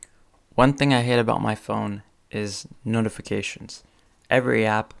One thing I hate about my phone is notifications. Every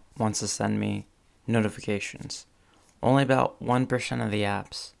app wants to send me notifications. Only about 1% of the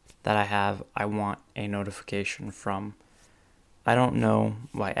apps that I have, I want a notification from. I don't know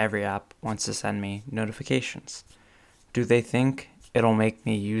why every app wants to send me notifications. Do they think it'll make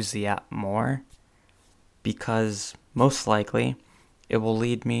me use the app more? Because most likely it will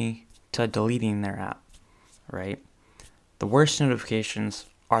lead me to deleting their app, right? The worst notifications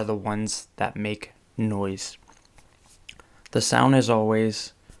are the ones that make noise. The sound is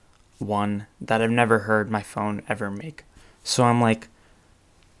always one that I've never heard my phone ever make. So I'm like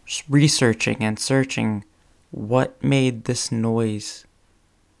researching and searching what made this noise?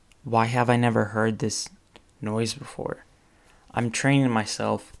 Why have I never heard this noise before? I'm training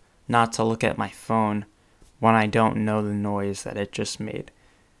myself not to look at my phone when I don't know the noise that it just made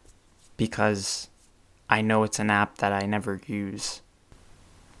because I know it's an app that I never use.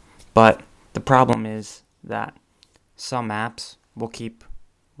 But the problem is that some apps will keep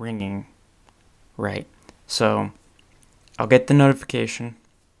ringing, right? So I'll get the notification,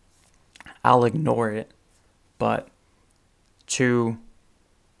 I'll ignore it, but a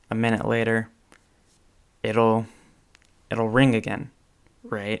minute later, it'll ring again,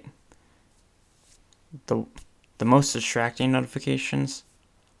 right? The the most distracting notifications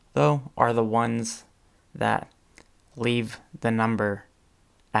though are the ones that leave the number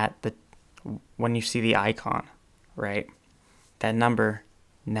at the when you see the icon, right? That number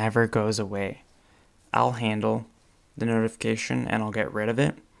never goes away. I'll handle the notification and I'll get rid of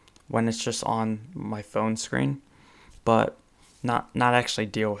it when it's just on my phone screen, but not actually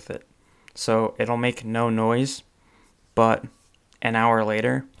deal with it. So it'll make no noise, but an hour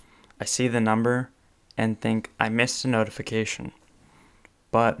later, I see the number and think I missed a notification,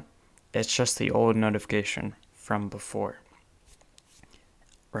 but it's just the old notification from before,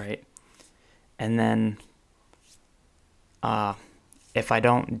 right? And then if I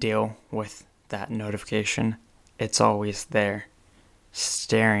don't deal with that notification, it's always there,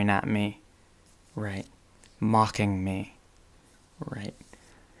 staring at me, right? Mocking me, right?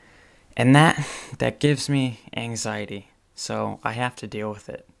 And that gives me anxiety, so I have to deal with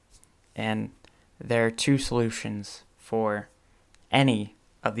it. And there are two solutions for any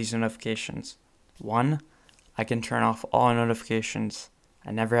of these notifications. One, I can turn off all notifications.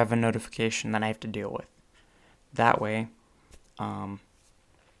 I never have a notification that I have to deal with. That way,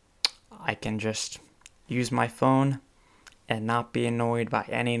 I can just use my phone and not be annoyed by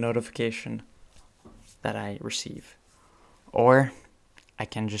any notification that I receive. Or I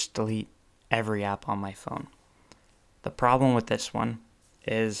can just delete every app on my phone. The problem with this one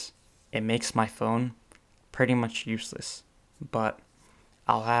is it makes my phone pretty much useless, but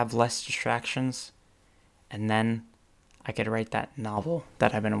I'll have less distractions and then I could write that novel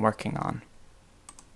that I've been working on.